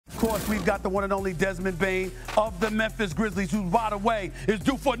course, we've got the one and only Desmond Bane of the Memphis Grizzlies, who, by the way, is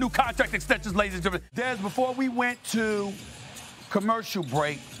due for a new contract extension, ladies and gentlemen. Des, before we went to commercial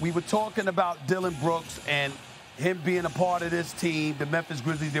break, we were talking about Dillon Brooks and him being a part of this team, the Memphis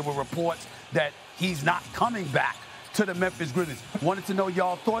Grizzlies. There were reports that he's not coming back to the Memphis Grizzlies. Wanted to know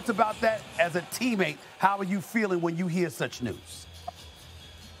y'all thoughts about that as a teammate. How are you feeling when you hear such news?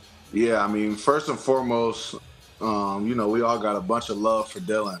 Yeah, I mean, first and foremost, we all got a bunch of love for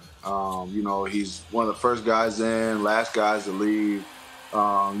Dillon. He's one of the first guys in, last guys to leave.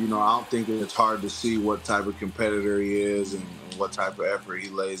 I don't think it's hard to see what type of competitor he is and what type of effort he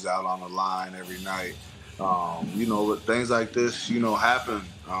lays out on the line every night. But things like this, happen.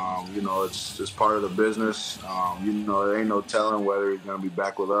 It's part of the business. There ain't no telling whether he's going to be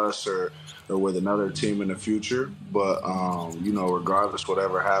back with us or with another team in the future. But, regardless,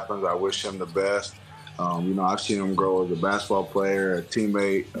 whatever happens, I wish him the best. I've seen him grow as a basketball player, a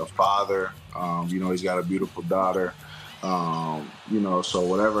teammate, a father. He's got a beautiful daughter. So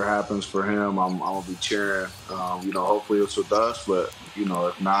whatever happens for him, I'm going to be cheering. Hopefully it's with us, but,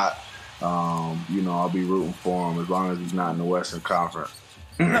 if not, I'll be rooting for him as long as he's not in the Western Conference.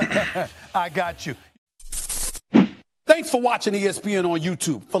 I got you. Thanks for watching ESPN on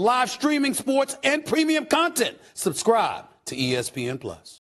YouTube. For live streaming, sports, and premium content, subscribe to ESPN+.